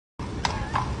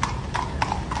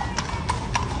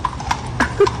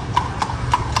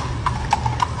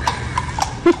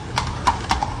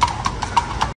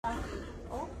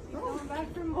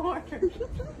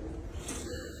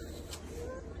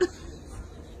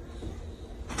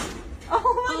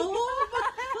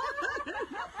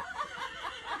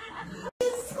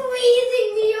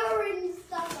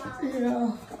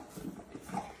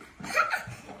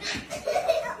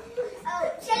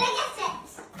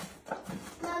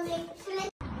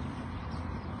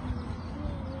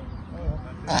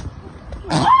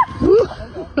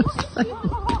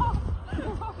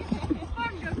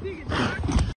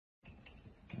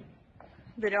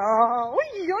Bra!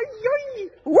 Oj, oj, oj!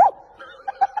 Oh!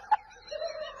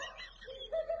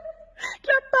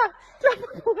 Klappa! Klappa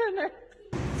på henne!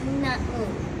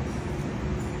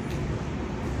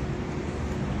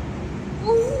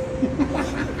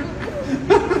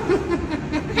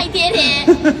 I did it!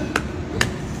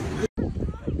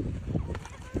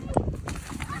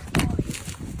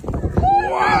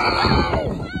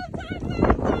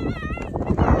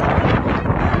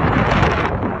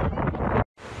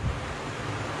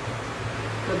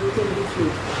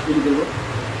 Ele ganhou?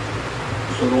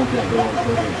 Estourou um perdão ao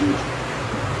jogo de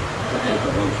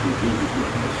acabamos com 20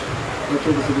 minutos. Quanto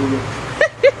você ganhou?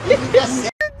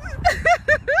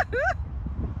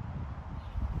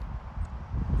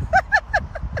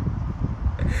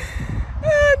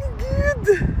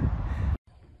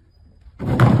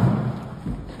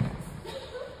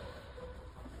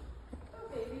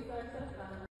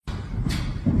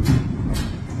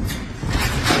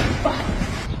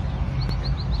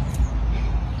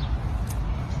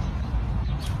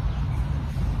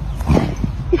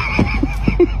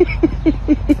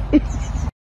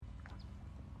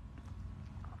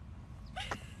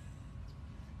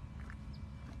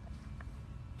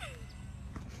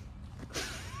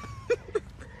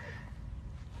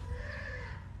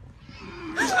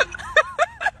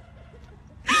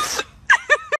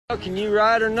 Can you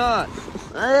ride or not?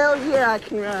 Hell yeah, I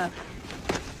can ride.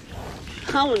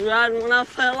 I was riding when I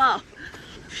fell off.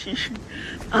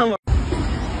 I'm a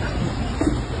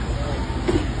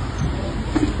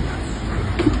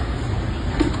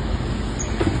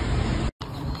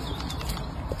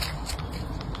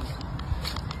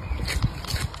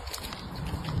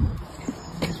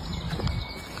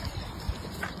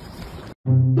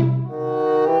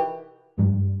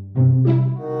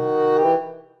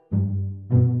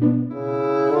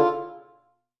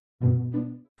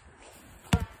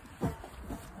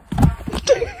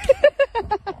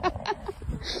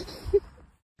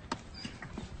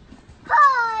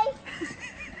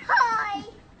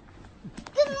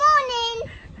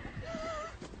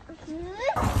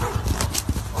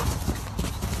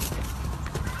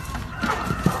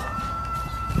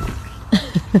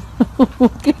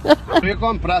Eu ia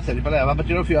comprar, sério, pra levar pra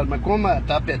tirar o fiado, mas como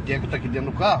tá a peteca tá aqui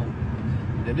dentro do carro,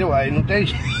 entendeu? Aí não tem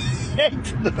jeito.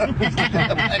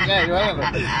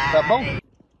 Tá bom?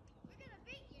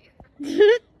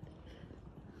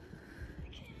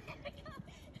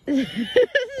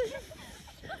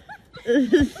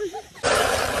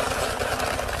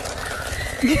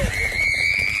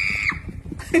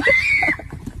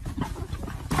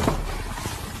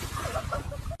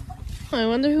 I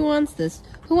wonder who wants this.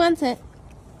 Who wants it?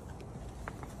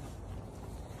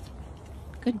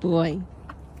 Good boy.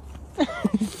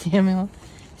 Samuel.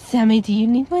 Sammy, do you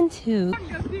need one too?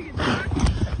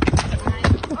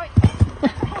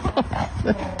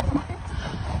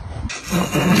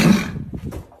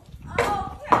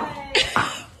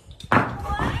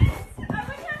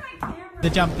 The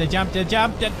jump, the jump, the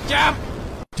jump, the jump!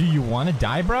 Do you want to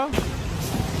die, bro?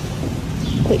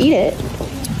 Well, eat it.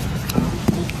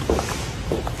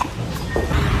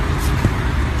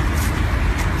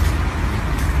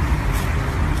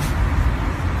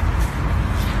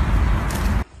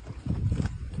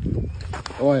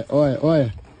 Olha, olha,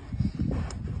 olha.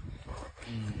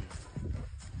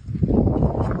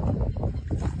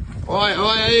 Olha,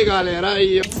 olha aí, galera,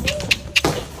 aí.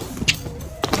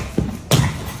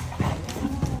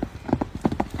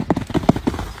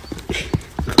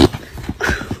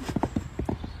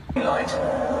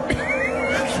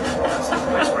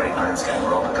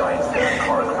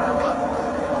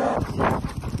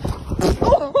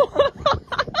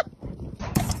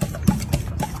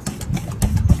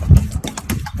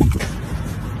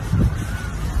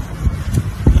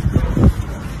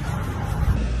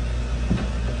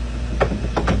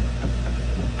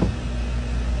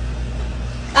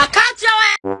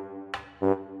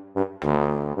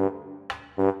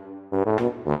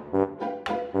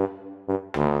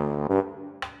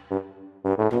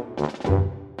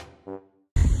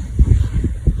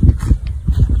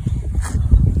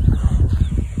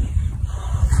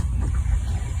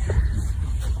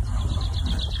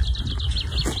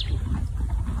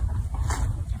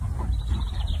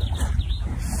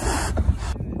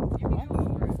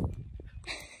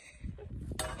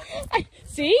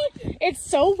 See? It's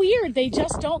so weird. They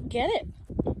just don't get it.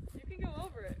 You can go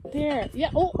over it. There. Yeah.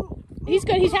 Oh, he's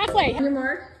good. He's halfway. On your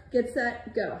mark, get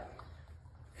set, go.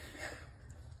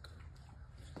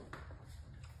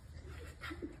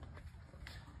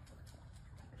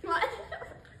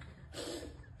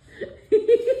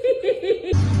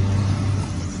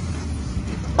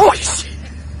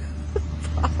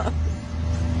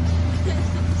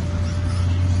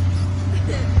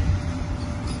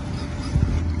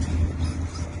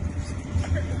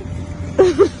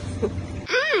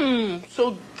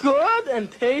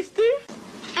 and tasty.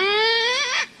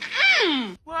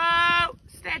 Whoa!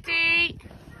 Steady!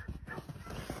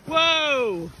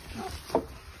 Whoa!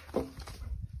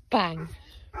 Bang.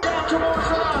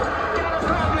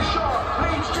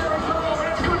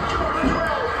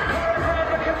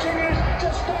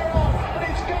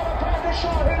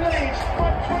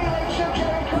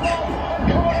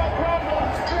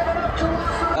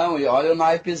 Não, e olha o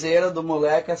naipezeira do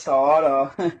moleque essa hora,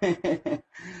 ó.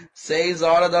 6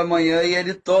 horas da manhã e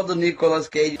ele todo Nicolas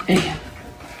Cage.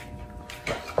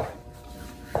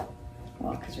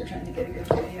 Well, because we're trying to get a good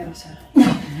video, so.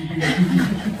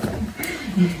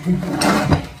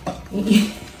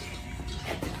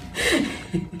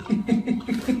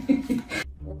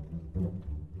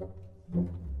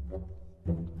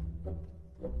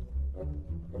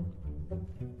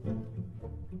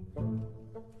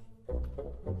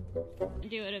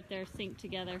 Do it if they're synced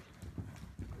together.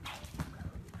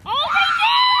 Oh my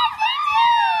God!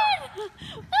 We did!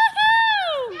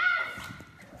 Woohoo!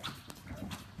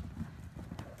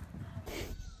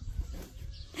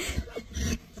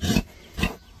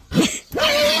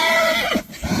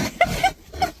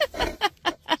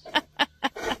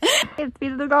 Helt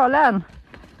vild och galen.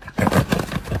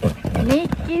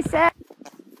 Nickise.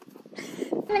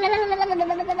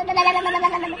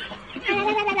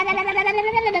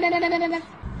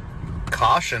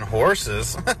 Caution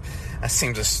horses? That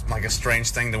seems like a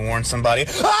strange thing to warn somebody.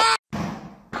 Ah!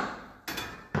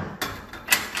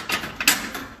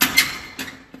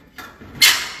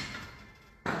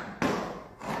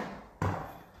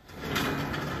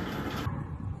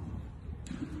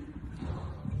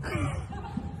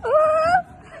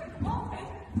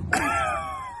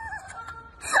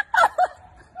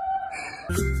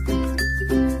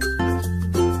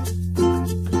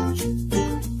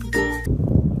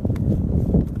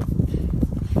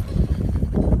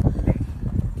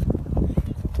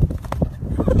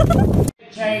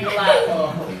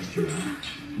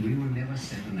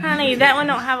 Honey, that one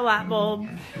don't have a light bulb.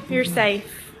 You're safe.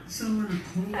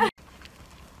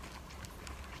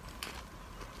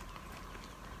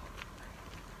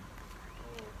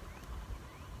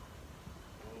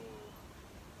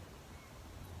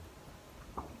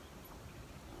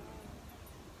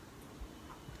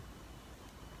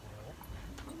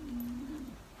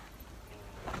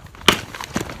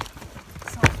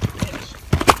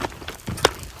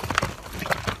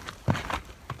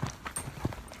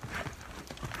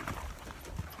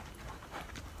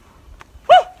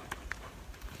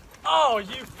 Oh,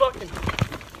 you fucking.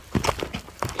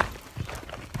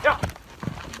 Yeah.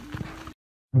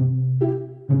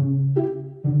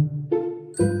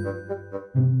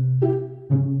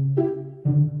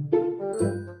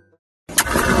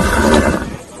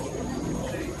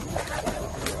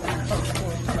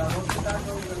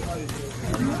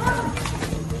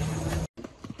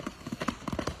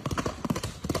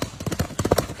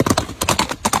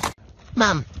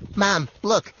 Mom,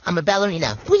 look, I'm a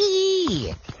ballerina.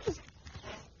 Whee!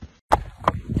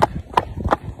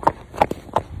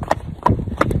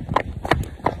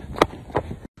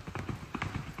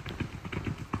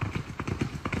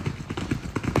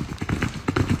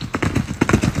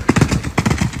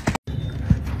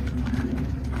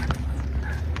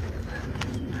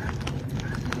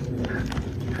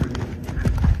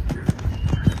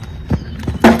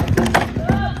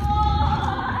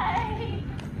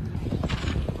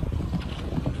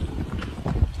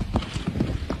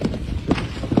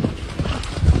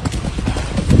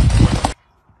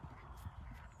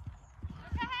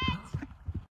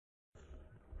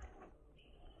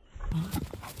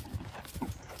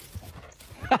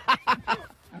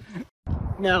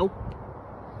 No.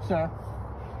 Sir.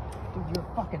 Dude, you're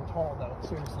fucking tall, though.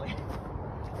 Seriously.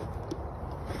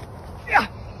 Yeah.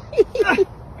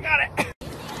 Got it.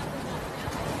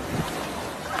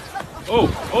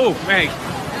 Oh, Meg.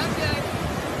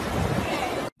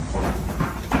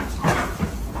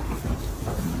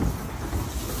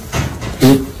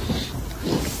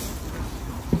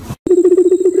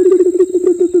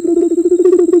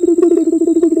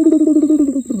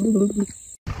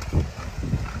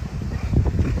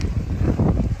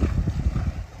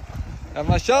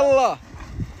 Mashallah.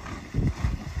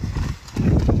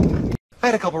 I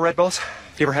had a couple Red Bulls.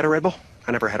 You ever had a Red Bull?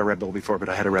 I never had a Red Bull before, but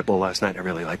I had a Red Bull last night. I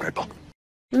really like Red Bull.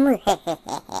 Come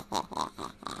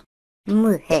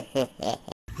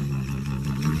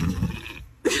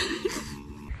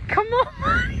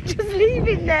on, just leave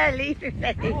it there, leave it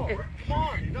there. Oh, come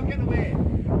on, you're not getting away.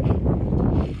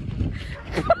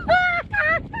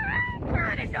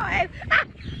 God, it's not him.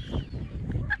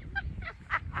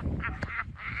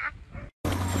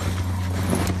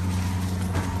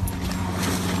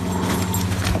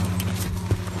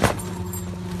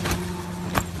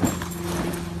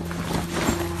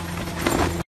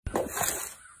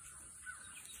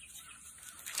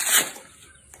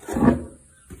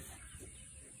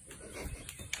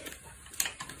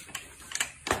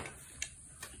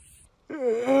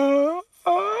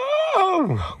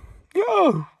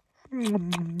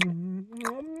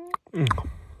 Huh?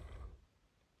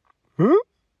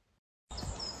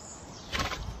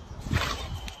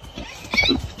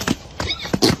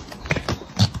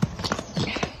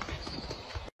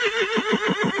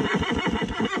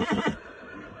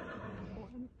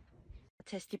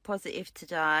 Tested positive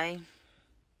today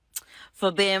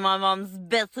for being my mum's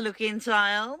best looking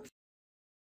child.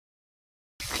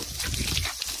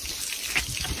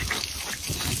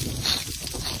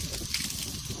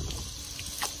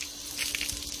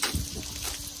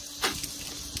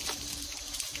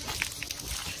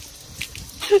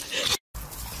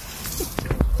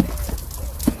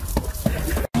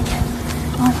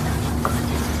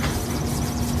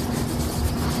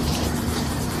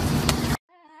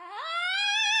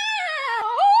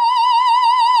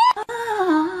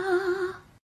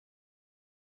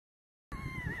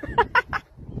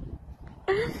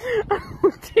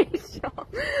 Oh dear.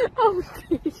 Oh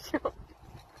dear.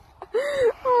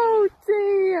 Oh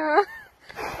dear.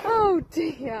 Oh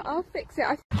dear. I'll fix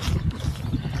it.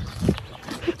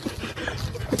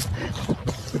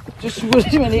 Du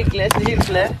schwurig men hyggelig, så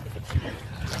hyggelig.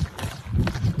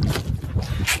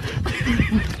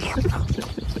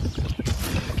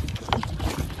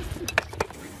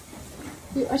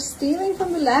 You are stealing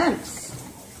from the lamps.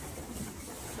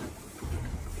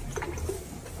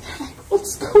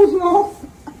 What's going on?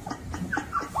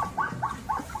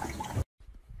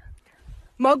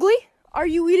 Mowgli, are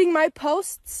you eating my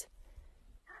posts?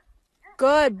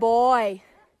 Good boy.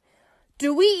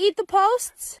 Do we eat the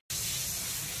posts?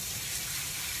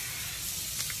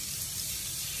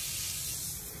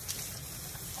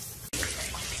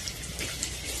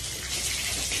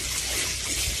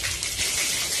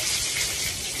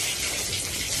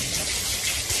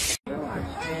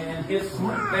 And his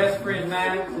best friend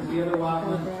Max is the other wild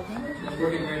one.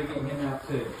 We're getting ready to get him out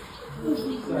too.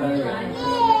 So,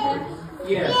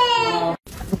 yes.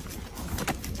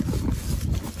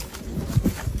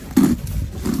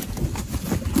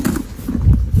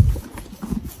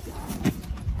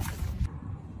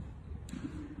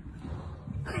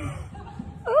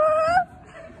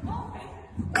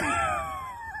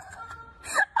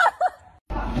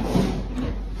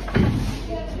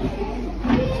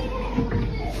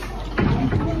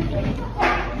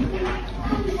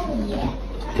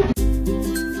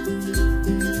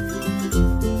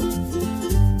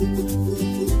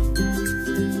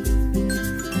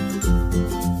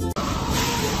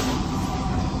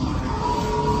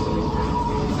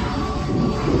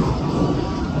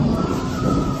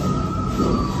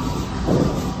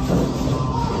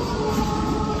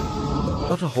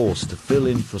 Got a horse to fill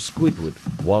in for Squidward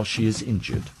while she is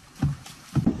injured.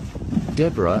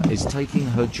 Deborah is taking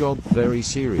her job very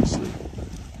seriously.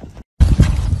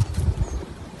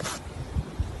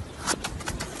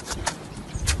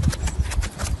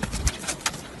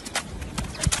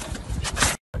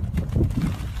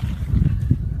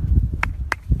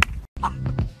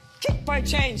 Kick by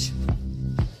change.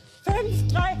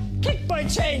 5-3, kick by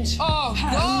change. Oh,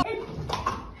 God.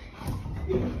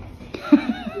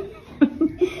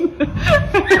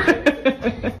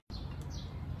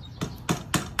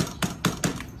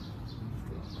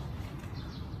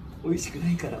美味しく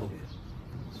ないから俺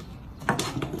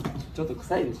ちょっと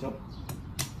臭いでしょ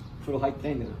風呂入って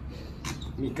ないんだから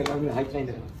3日間ぐらい入ってないん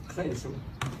だから臭いでしょ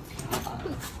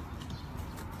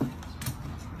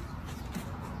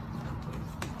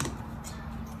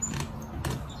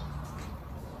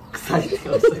臭いでし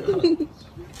ょさ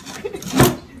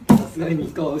すがに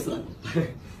3日は嘘だち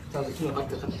ゃんと昨日入っ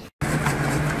てたから